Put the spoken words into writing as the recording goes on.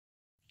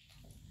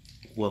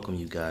Welcome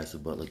you guys to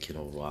Butler,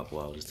 Kennels,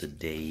 Rottweilers.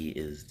 Today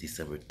is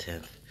December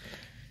 10th,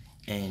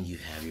 and you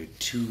have your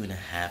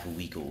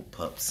 2.5-week-old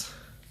pups.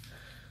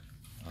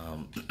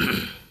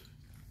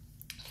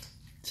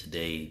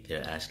 Today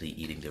they're actually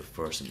eating their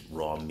first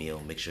raw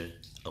meal mixture,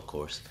 of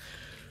course,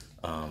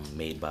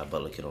 made by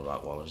Butler, Kennels,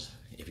 Rottweilers.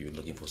 If you're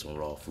looking for some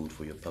raw food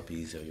for your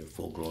puppies or your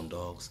full-grown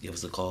dogs, give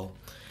us a call,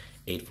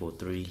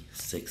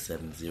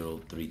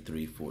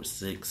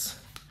 843-670-3346.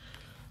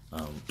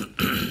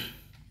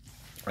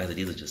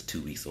 These are just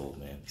 2 weeks old,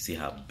 man. You see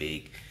how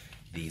big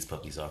these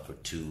puppies are for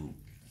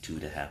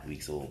 2.5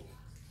 weeks old.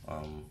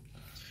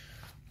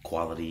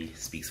 Quality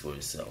speaks for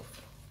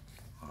itself.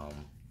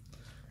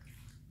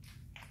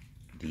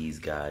 These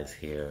guys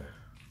here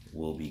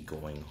will be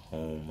going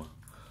home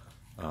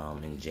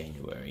in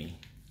January.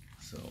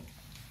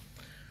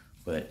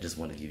 But just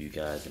want to give you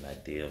guys an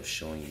idea of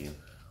showing you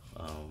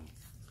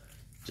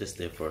just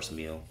their first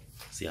meal,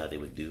 see how they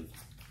would do.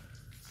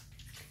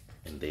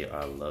 And they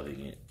are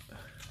loving it.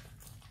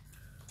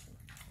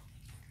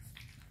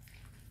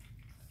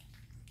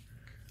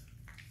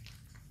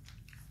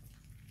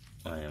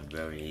 I am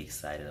very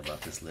excited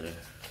about this litter.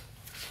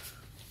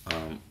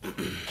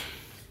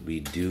 We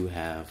do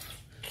have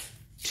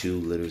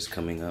 2 litters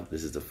coming up.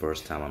 This is the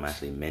first time I'm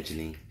actually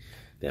mentioning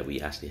that we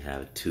actually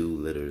have 2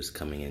 litters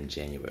coming in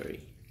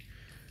January.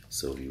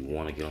 So if you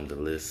want to get on the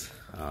list,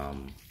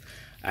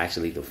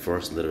 actually the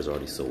first litter is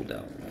already sold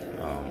out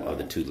of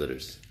the 2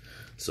 litters.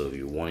 So if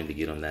you're wanting to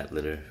get on that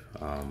litter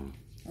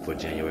for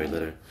January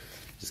litter,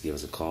 just give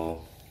us a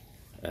call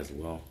as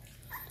well.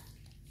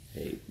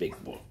 Hey,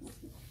 big boy.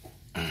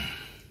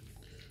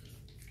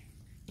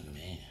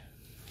 Man,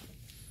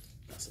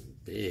 that's some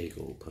big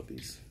old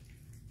puppies.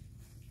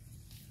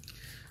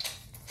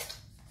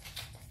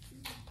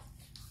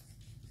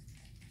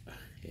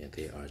 Yeah,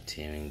 they are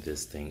tearing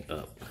this thing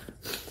up.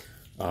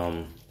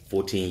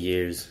 14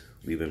 years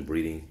we've been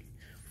breeding.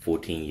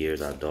 14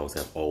 years our dogs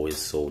have always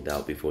sold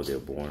out before they're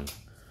born.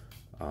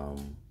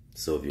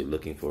 So if you're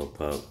looking for a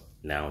pup,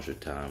 now's your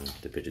time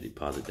to put your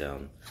deposit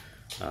down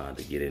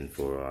to get in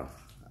for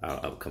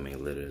our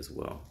upcoming litter as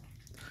well.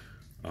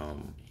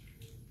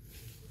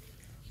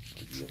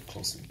 Give you up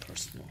close and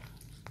personal.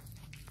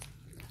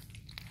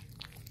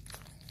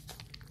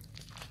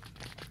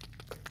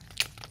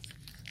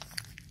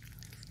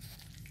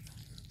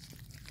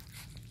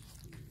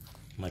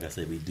 Like I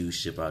said, we do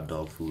ship our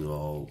dog food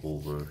all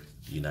over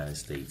the United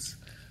States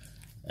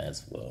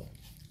as well.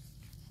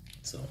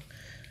 So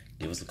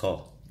give us a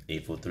call,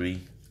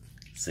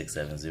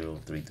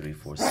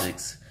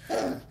 843-670-3346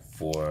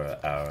 for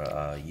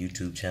our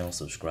YouTube channel.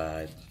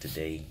 Subscribe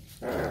today,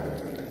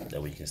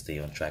 that way you can stay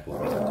on track with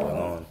what's going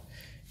on.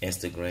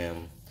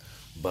 Instagram,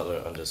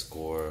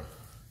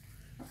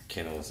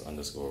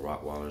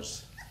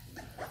 Butler_Kennels_Rottweilers.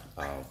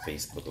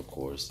 Facebook, of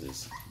course,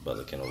 is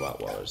Butler Kennels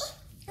Rottweilers.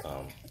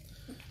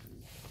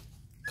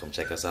 Come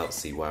check us out,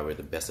 see why we're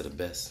the best of the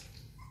best.